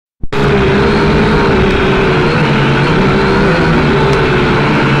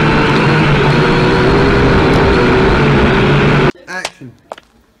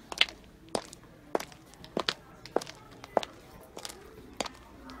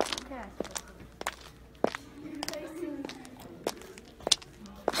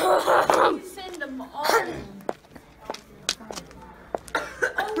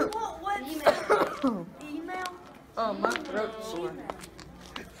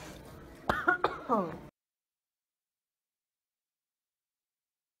Oh.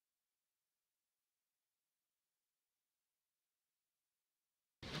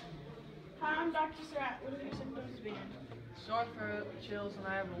 Hi, I'm Dr. Surratt. What have your symptoms been? Sore throat, chills, and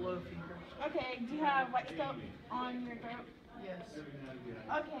I have a low fever. Okay, do you have white stuff on your throat? Yes.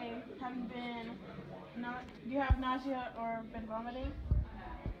 Okay, have you been, do you have nausea or been vomiting?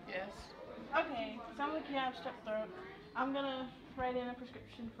 Yes. Okay, sounds like you have strep throat. I'm gonna write in a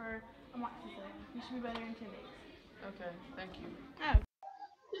prescription for amoxicillin. You should be better in 10 days. Okay, thank you. Oh.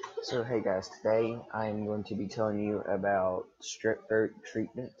 So hey guys, today I'm going to be telling you about strep throat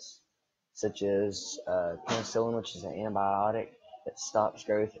treatments, such as penicillin, which is an antibiotic that stops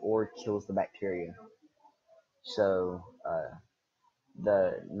growth or kills the bacteria. So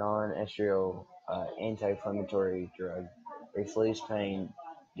the non-steroidal anti-inflammatory drug relieves pain,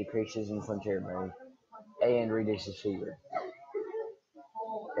 decreases inflammatory mode, and reduces fever.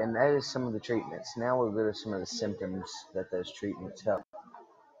 And that is some of the treatments. Now we'll go to some of the symptoms that those treatments help.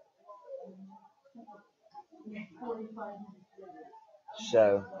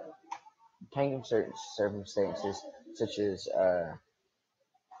 So, taking certain circumstances, such as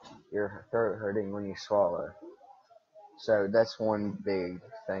your throat hurting when you swallow. So that's one big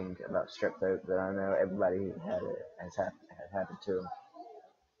thing about strep throat that I know everybody has happened to them.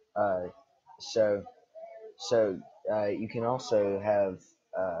 Uh, so you can also have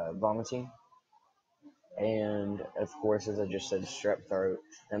vomiting, and of course, as I just said, strep throat,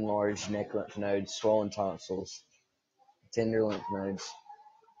 enlarged neck lymph nodes, swollen tonsils, tender lymph nodes,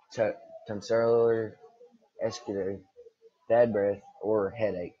 tonsillar, escargot, bad breath, or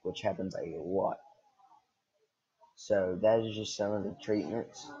headache, which happens a lot. So that is just some of the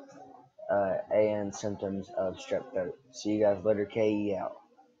treatments and symptoms of strep throat. See you guys later. KE out.